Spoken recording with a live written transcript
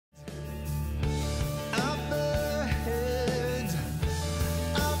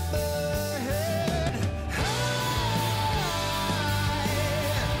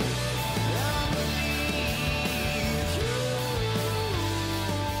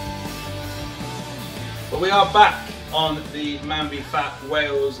Well, we are back on the MANvFAT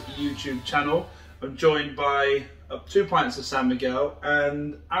Wales YouTube channel. I'm joined by 2 pints of San Miguel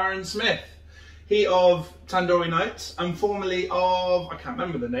and Aaron Smith. He of Tandoori Nights and formerly of, I can't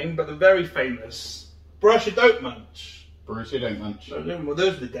remember the name, but the very famous Borussia Dortmund. Borussia Dortmund. Well,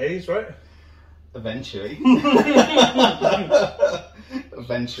 those are the days, right? Eventually.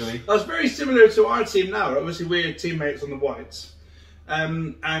 Eventually. That's very similar to our team now. Obviously, we're teammates on the Whites.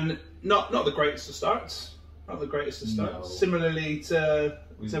 And not the greatest of starts. Not the greatest of starts. No. Similarly to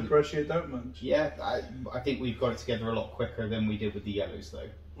Borussia Dortmund. Yeah, I think we've got it together a lot quicker than we did with the Yellows, though.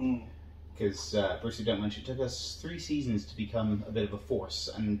 Because Borussia Dortmund, it took us 3 seasons to become a bit of a force,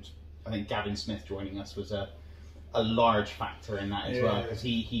 and I think Gavin Smith joining us was a large factor in that as well, because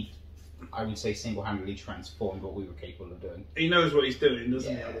he I would say single-handedly transformed what we were capable of doing. He knows what he's doing,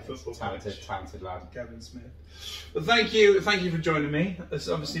 doesn't he, on the football pitch? Talented lad. Gavin Smith. Well, thank you for joining me. It's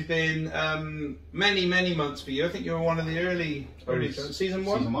obviously been many months for you. I think you were one of the early season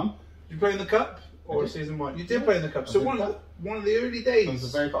 1. Season 1. Did you play in the cup or season 1? You did play in the cup. So one of the early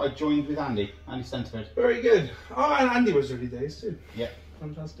days. I joined with Andy Stenterford. Very good. Oh, and Andy was early days too. Yeah.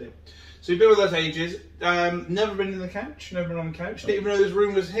 Fantastic. So you've been with us ages. Never been in the couch. Never been on the couch. Didn't even know this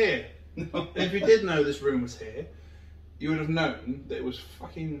room was here. No. If you did know this room was here, you would have known that it was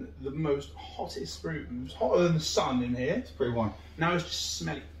fucking the most hottest room. It was hotter than the sun in here. It's pretty warm. Now it's just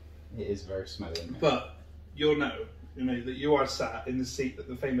smelly. It is very smelly in here. But you'll know that you are sat in the seat that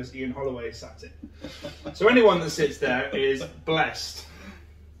the famous Ian Holloway sat in. So anyone that sits there is blessed.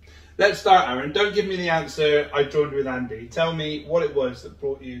 Let's start, Aaron. Don't give me the answer, I joined with Andy. Tell me what it was that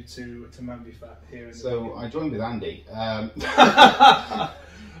brought you to MANvFAT here in the I joined with Andy. No.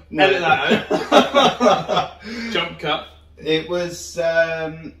 Edit that out. Jump cut. It was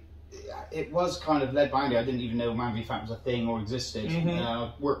kind of led by Andy. I didn't even know MANvFAT was a thing or existed.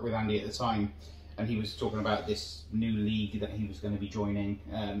 I worked with Andy at the time, and he was talking about this new league that he was going to be joining.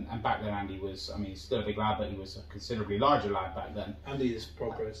 And back then, Andy was, he's still a big lad, but he was a considerably larger lad back then. Andy's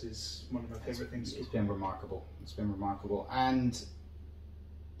progress is one of my favourite things. It's been remarkable. It's been remarkable. And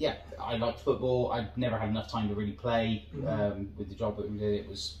yeah, I liked football. I'd never had enough time to really play. With the job that we did, it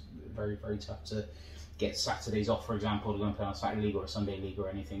was very, very tough to get Saturdays off, for example, to go and play on a Saturday league or a Sunday league or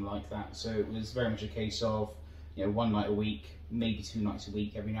anything like that. So it was very much a case of, 1 night a week, maybe 2 nights a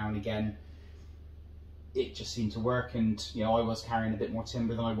week, every now and again. It just seemed to work, and I was carrying a bit more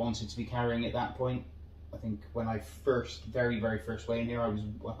timber than I wanted to be carrying at that point. I think when I very, very first weighed in here, I was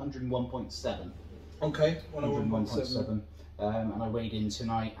 101.7. Okay, 101.7. And I weighed in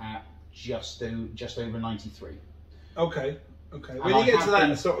tonight at just over 93. Okay. When you get to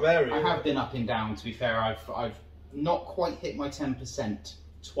that sort of area, I have been up and down. To be fair, I've not quite hit my 10%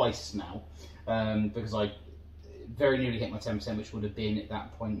 twice now, because I very nearly hit my 10%, which would have been at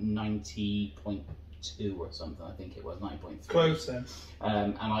that point 90.2 or something. I think it was 9.3. Close then.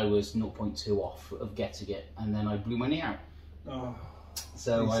 And I was 0.2 off of getting it, and then I blew my knee out. Oh.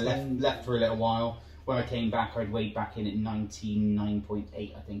 So I left for a little while. When I came back, I'd weighed back in at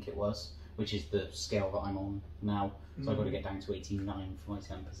 99.8, I think it was, which is the scale that I'm on now. So I've got to get down to 89 for my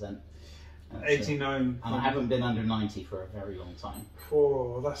 10%. 89. And I haven't been under 90 for a very long time.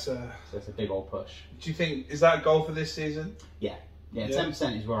 Oh, that's So it's a big old push. Do you think, is that a goal for this season? Yeah.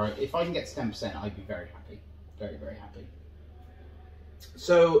 10% is where if I can get to 10%, I'd be very happy. Very, very happy.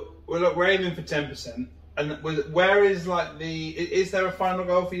 So, we're aiming for 10%. And where is is there a final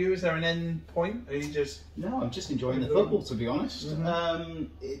goal for you? Is there an end point? Or are you just... No, I'm just enjoying the football, to be honest.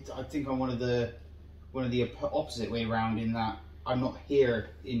 I think I'm one of the opposite way around, in that I'm not here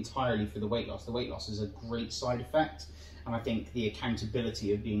entirely for the weight loss. The weight loss is a great side effect, and I think the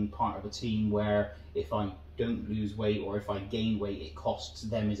accountability of being part of a team where if I don't lose weight or if I gain weight, it costs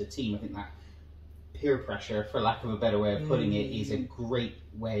them as a team. I think that peer pressure, for lack of a better way of putting it, is a great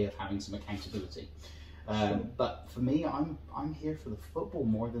way of having some accountability. But for me, I'm here for the football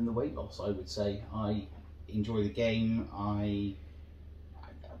more than the weight loss, I would say. I enjoy the game. I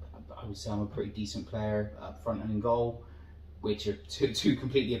would say I'm a pretty decent player up front and in goal, which are two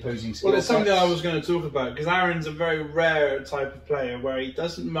completely opposing skill sets. Well, it's something I was going to talk about, because Aaron's a very rare type of player where he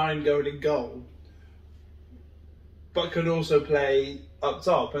doesn't mind going in goal, but can also play up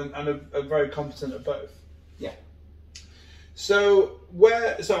top, and are very competent at both. Yeah. So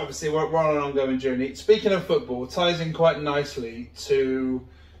obviously we're on an ongoing journey. Speaking of football, ties in quite nicely to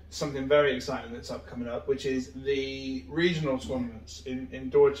something very exciting that's coming up, which is the regional tournaments in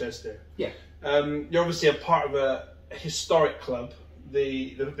Dorchester. Yeah. You're obviously a part of a historic club,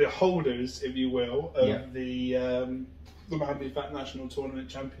 the holders, if you will, of the MANvFAT National Tournament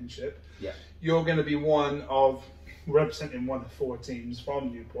Championship. Yeah. You're going to be one of representing one of 4 teams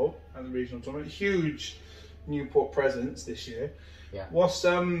from Newport at the regional tournament. Huge Newport presence this year. Yeah. What's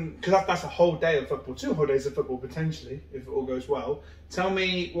because that's a whole day of football, 2 whole days of football potentially if it all goes well. Tell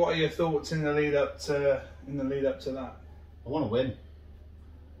me, what are your thoughts in the lead up to that? I want to win.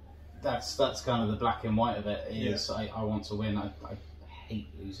 That's kind of the black and white of it. Is Yeah. I want to win. I hate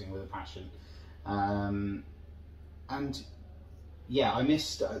losing with a passion. And yeah, I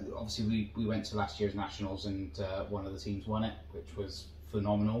missed. Obviously, we went to last year's nationals, and one of the teams won it, which was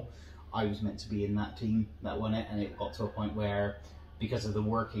phenomenal. I was meant to be in that team that won it, and it got to a point where, because of the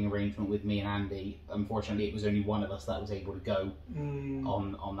working arrangement with me and Andy, unfortunately, it was only one of us that was able to go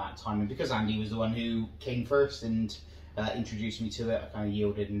on that time. And because Andy was the one who came first and introduced me to it, I kind of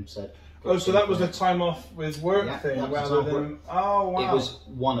yielded and said. Oh, so that was a time off with work thing rather than. Oh wow! It was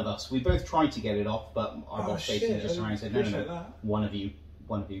one of us. We both tried to get it off, but our boss basically just around and said, "No, one of you."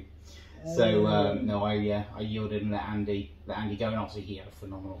 So no, I yielded and let Andy go, and obviously he had a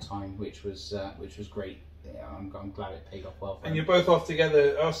phenomenal time, which was great. Yeah, I'm glad it paid off well. For him. You're both off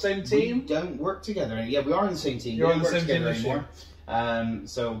together, same team? We don't work together. Yeah, we are in the same team. You're we on don't the work same together team anymore.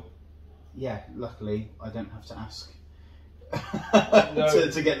 So yeah, luckily I don't have to ask. No.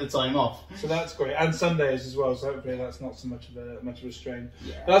 to get the time off. So that's great, and Sundays as well. So hopefully that's not so much of a strain.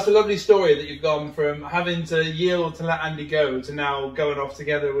 Yeah. But that's a lovely story that you've gone from having to yield to let Andy go to now going off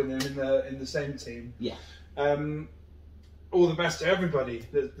together with him in the same team. Yeah. All the best to everybody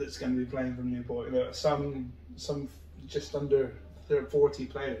that's going to be playing from Newport. You know, some just under 40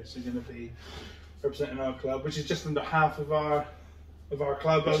 players are going to be representing our club, which is just under half of our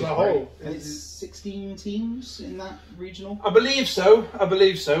club as a whole. And it's 16 teams in that regional? I believe so.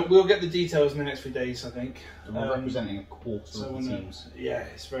 We'll get the details in the next few days, I think. We're representing a quarter of the teams. Yeah,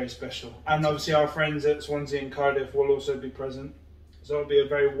 it's very special. And obviously our friends at Swansea and Cardiff will also be present. So it'll be a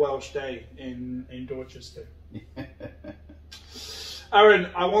very Welsh day in Dorchester. Aaron,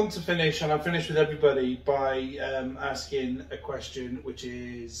 I want to finish, and I'll finish with everybody, by asking a question, which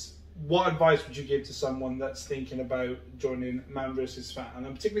is, what advice would you give to someone that's thinking about joining MANvFAT? And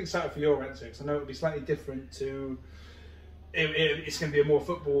I'm particularly excited for your answer, because I know it'll be slightly different to. It's going to be a more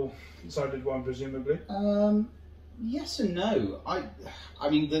football-sided one, presumably. Yes and no. I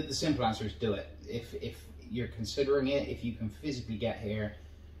mean, the simple answer is do it. If you're considering it, if you can physically get here,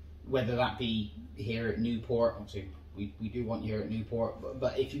 whether that be here at Newport, obviously we do want you here at Newport,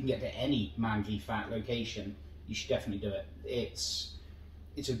 but if you can get to any MANvFAT location, you should definitely do it.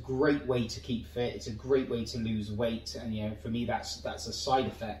 It's a great way to keep fit. It's a great way to lose weight, and you know, for me, that's a side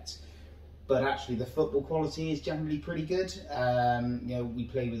effect. But actually, the football quality is generally pretty good. You know, we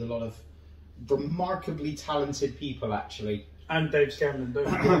play with a lot of remarkably talented people, actually. And Dave Scanlon, don't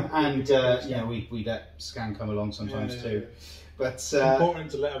we? And yeah, we let Scan come along sometimes too. But it's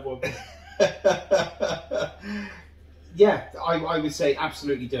important to let everyone. Yeah, I would say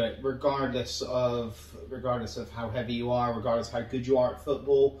absolutely do it, regardless of how heavy you are, regardless of how good you are at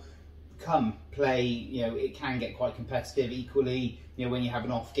football. Come play. You know, it can get quite competitive. Equally, you know, when you have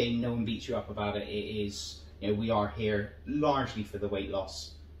an off game, no one beats you up about it. It is, you know, we are here largely for the weight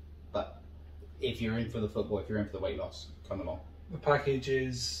loss, but if you're in for the football, if you're in for the weight loss, come along. The package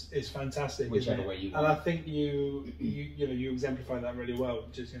is fantastic, whichever way you want. And I think you exemplify that really well.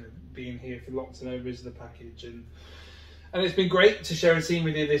 Just, you know, being here for lots and overs of the package, and it's been great to share a team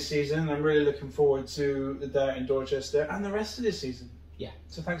with you this season. I'm really looking forward to the day in Dorchester and the rest of this season. Yeah.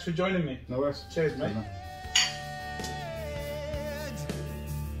 So thanks for joining me. No worries. Cheers, mate.